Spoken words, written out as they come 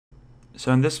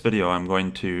So in this video, I'm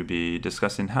going to be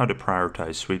discussing how to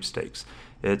prioritize sweepstakes.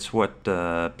 It's what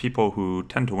people who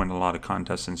tend to win a lot of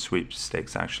contests in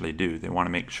sweepstakes actually do. They want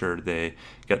to make sure they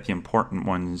get the important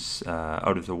ones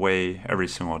out of the way every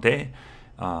single day,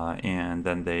 and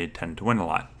then they tend to win a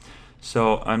lot.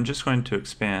 So I'm just going to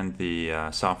expand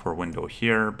the software window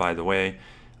here. By the way,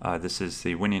 this is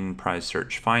the Winning Prize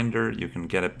Search Finder. You can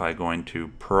get it by going to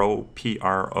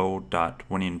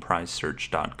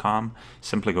pro.winningprizesearch.com.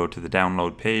 Simply go to the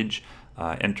download page,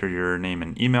 enter your name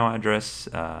and email address,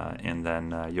 and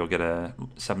then you'll get a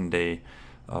 7-day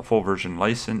full version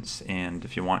license. And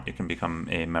if you want, you can become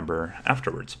a member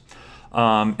afterwards.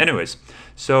 Anyways,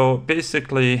 so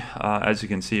basically, as you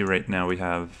can see right now, we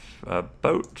have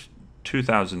about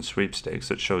 2,000 sweepstakes.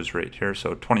 It shows right here,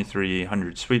 so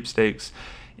 2,300 sweepstakes,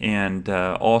 and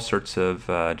all sorts of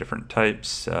different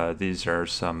types. These are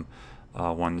some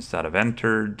ones that I've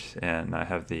entered, and I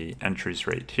have the entries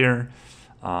right here.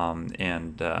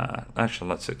 Actually,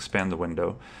 let's expand the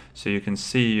window so you can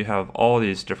see you have all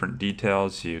these different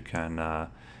details. You can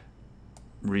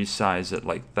resize it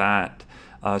like that.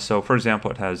 So for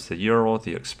example, it has the euro,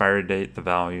 the expiry date, the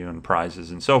value, and prizes,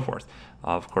 and so forth.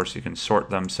 Of course, you can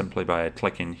sort them simply by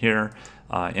clicking here.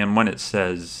 And when it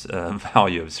says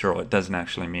value of 0, it doesn't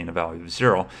actually mean a value of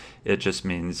 0. It just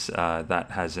means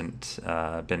that hasn't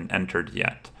been entered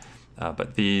yet.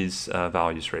 But these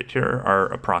values right here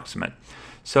are approximate.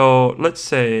 So let's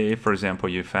say, for example,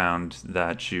 you found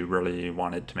that you really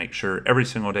wanted to make sure every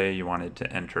single day you wanted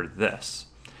to enter this.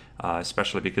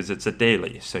 Especially because it's a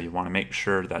daily, so you want to make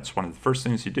sure that's one of the first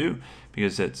things you do,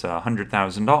 because it's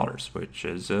 $100,000, which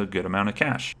is a good amount of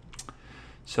cash.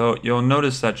 So you'll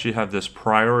notice that you have this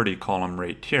priority column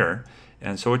right here,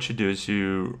 and so what you do is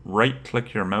you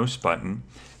right-click your mouse button,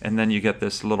 and then you get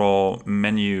this little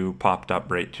menu popped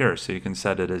up right here. So you can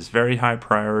set it as very high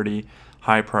priority,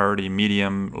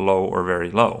 medium, low, or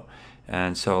very low.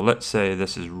 And so let's say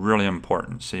this is really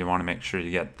important, so you want to make sure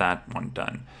you get that one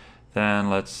done. Then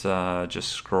let's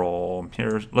just scroll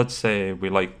here. Let's say we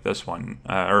like this one,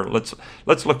 or let's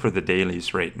look for the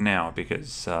dailies right now,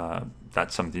 because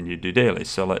that's something you do daily.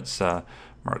 So let's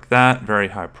mark that very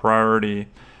high priority.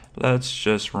 Let's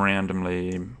just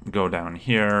randomly go down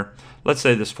here. Let's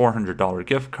say this $400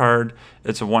 gift card.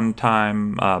 It's a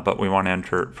one-time, but we want to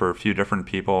enter it for a few different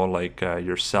people, like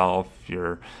yourself,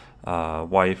 your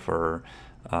wife, or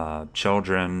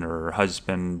children, or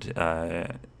husband,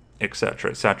 etc.,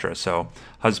 etc. So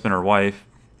husband or wife,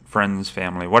 friends,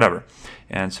 family, whatever.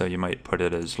 And so you might put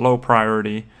it as low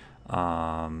priority.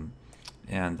 And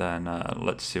then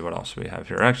let's see what else we have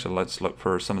here. Actually, let's look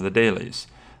for some of the dailies.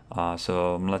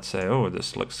 So let's say, oh,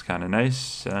 this looks kind of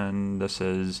nice, and this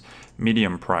is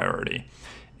medium priority.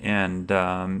 And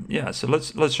yeah, so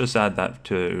let's just add that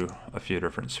to a few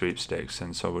different sweepstakes.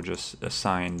 And so we'll just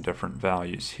assign different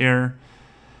values here.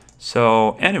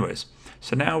 So anyways,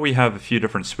 so now we have a few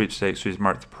different sweepstakes. We've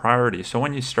marked the priority. So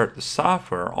when you start the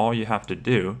software, all you have to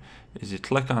do is you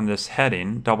click on this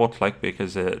heading, double click,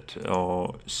 because it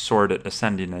will sort it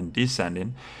ascending and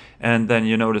descending. And then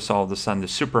you notice all of a sudden the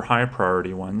super high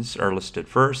priority ones are listed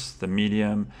first, the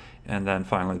medium, and then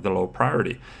finally the low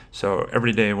priority. So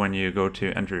every day when you go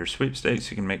to enter your sweepstakes,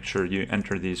 you can make sure you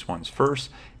enter these ones first,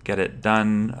 get it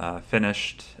done,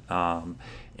 finished, yeah,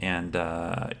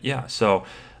 so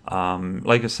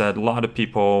like I said, a lot of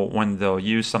people, when they'll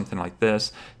use something like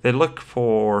this, they look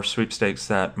for sweepstakes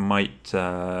that might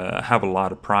have a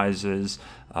lot of prizes.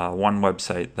 One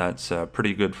website that's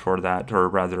pretty good for that, or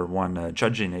rather one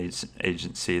judging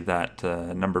agency that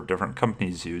a number of different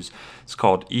companies use, it's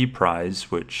called ePrize,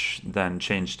 which then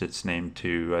changed its name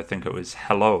to, I think it was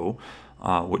Hello,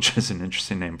 which is an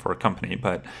interesting name for a company.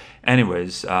 But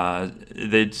anyways,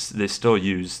 they still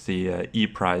use the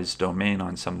ePrize domain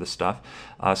on some of the stuff.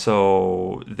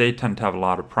 So they tend to have a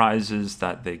lot of prizes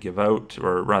that they give out,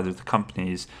 or rather the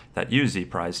companies that use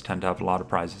ePrize tend to have a lot of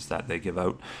prizes that they give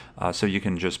out. So you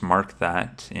can just mark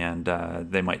that, and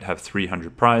they might have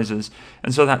 300 prizes.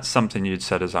 And so that's something you'd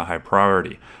set as a high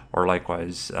priority. Or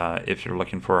likewise, if you're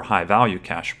looking for high value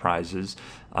cash prizes,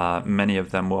 many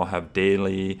of them will have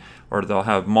daily, or they'll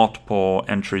have multiple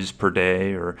entries per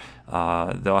day, or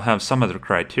they'll have some other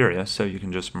criteria, so you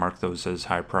can just mark those as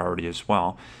high priority as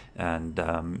well, and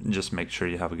just make sure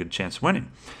you have a good chance of winning.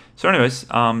 So anyways,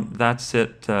 that's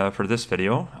it for this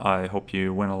video. I hope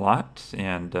you win a lot,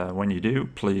 and when you do,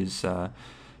 please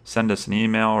send us an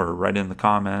email or write in the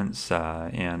comments,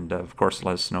 and of course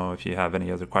let us know if you have any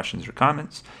other questions or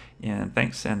comments. And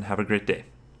thanks, and have a great day.